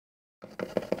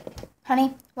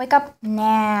Honey, wake up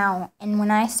now. And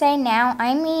when I say now,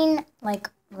 I mean, like,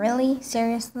 really?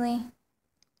 Seriously?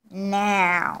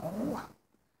 Now.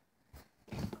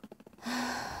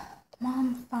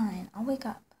 Mom, fine. I'll wake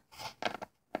up.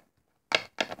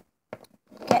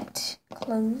 Get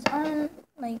clothes on,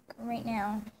 like, right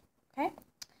now. Okay?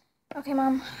 Okay,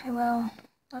 Mom. I will.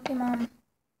 Love you, Mom.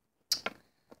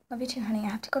 Love you too, honey. I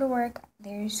have to go to work.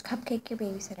 There's Cupcake, your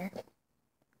babysitter.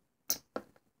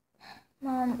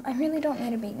 Mom, I really don't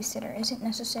need a babysitter. Is it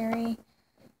necessary?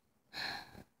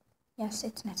 Yes,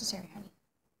 it's necessary, honey.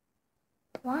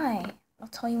 Why? I'll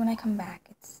tell you when I come back.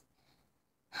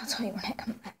 I'll tell you when I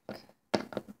come back.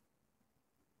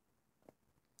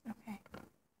 Okay.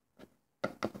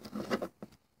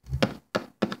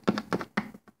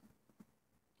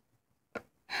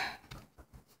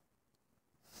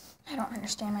 I don't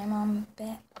understand my mom a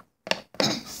bit.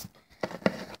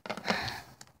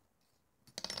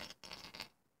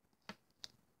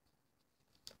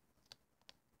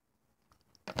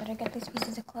 Better get these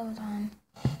pieces of clothes on.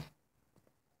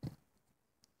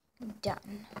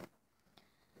 Done.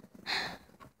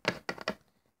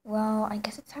 Well, I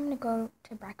guess it's time to go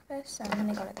to breakfast, so I'm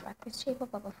gonna go to the breakfast table,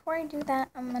 but before I do that,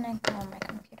 I'm gonna go on my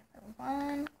computer for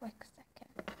one quick second.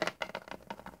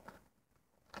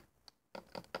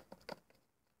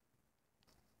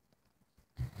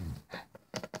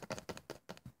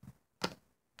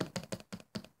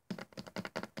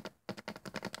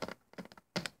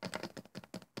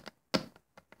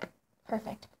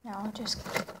 Perfect. Now I'll just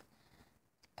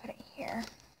put it here.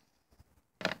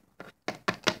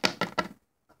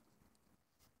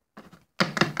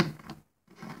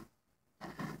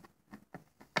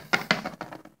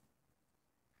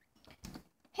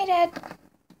 Hey, Dad.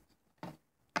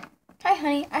 Hi,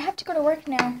 honey. I have to go to work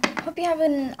now. Hope you have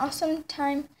an awesome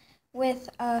time with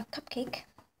Cupcake.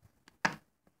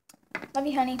 Love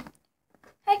you, honey.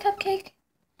 Hi, Cupcake.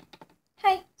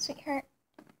 Hi, sweetheart.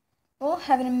 We'll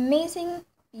have an amazing,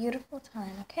 beautiful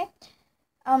time, okay?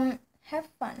 Have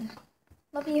fun.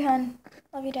 Love you, hon.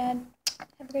 Love you, Dad.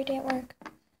 Have a great day at work.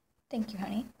 Thank you,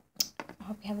 honey. I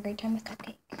hope you have a great time with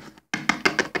Cupcake.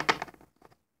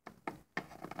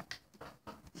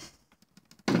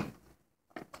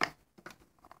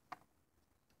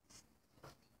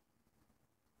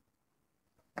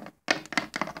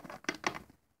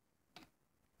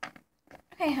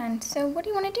 Okay, hon, so what do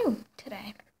you want to do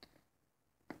today?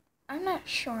 I'm not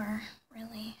sure,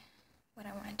 really, what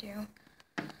I want to do.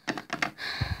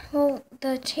 Well,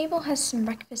 the table has some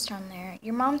breakfast on there.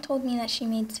 Your mom told me that she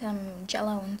made some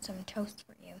Jell-O and some toast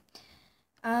for you.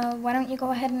 Why don't you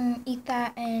go ahead and eat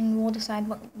that, and we'll decide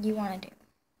what you want to do.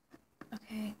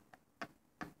 Okay.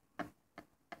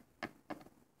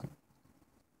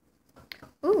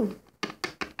 Ooh.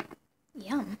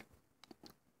 Yum.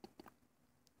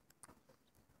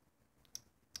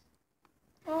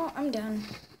 Well, I'm done.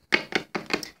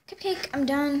 Cupcake, I'm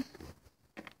done.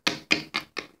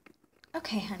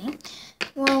 Okay, honey.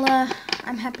 Well,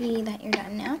 I'm happy that you're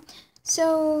done now.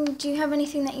 So, do you have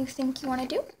anything that you think you want to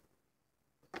do?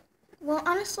 Well,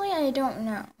 honestly, I don't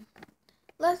know.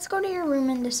 Let's go to your room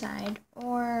and decide,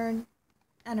 or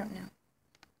I don't know.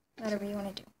 Whatever you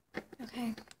want to do.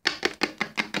 Okay?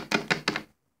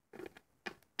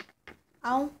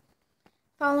 I'll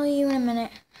follow you in a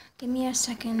minute. Give me a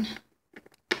second.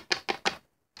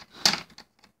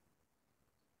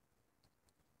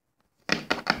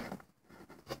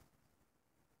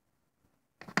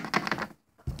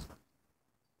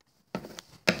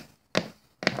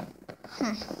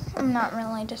 I'm not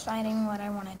really deciding what I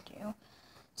want to do.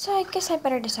 So I guess I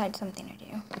better decide something to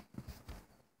do.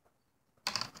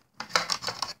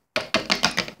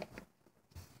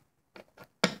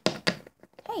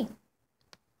 Hey.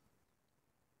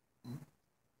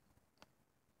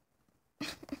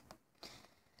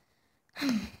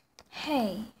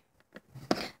 Hey.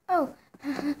 Oh,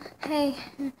 hey.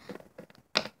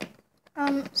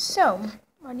 So,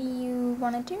 what do you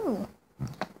want to do?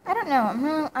 I don't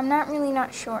know. I'm not really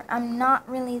sure. I'm not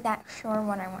really that sure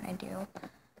what I want to do.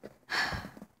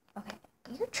 Okay,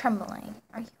 you're trembling.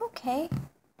 Are you okay?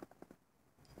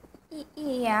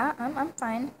 Yeah, I'm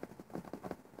fine.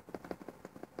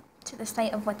 To the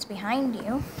sight of what's behind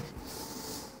you.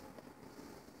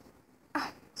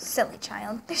 Oh, silly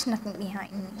child. There's nothing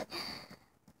behind me.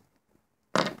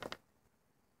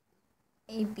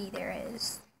 Maybe there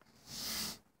is.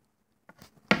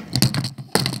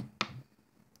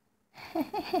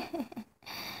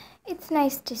 It's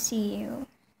nice to see you.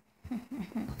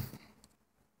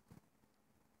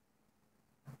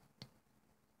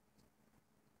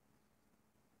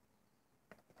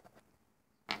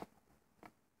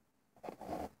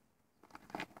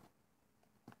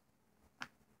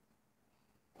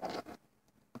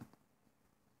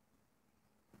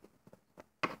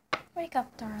 Wake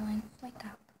up, darling. Wake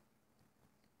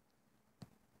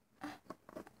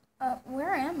up.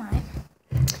 Where am I?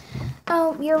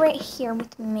 Oh, you're right here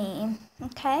with me,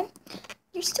 okay?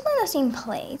 You're still in the same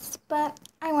place, but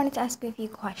I wanted to ask you a few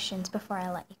questions before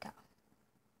I let you go.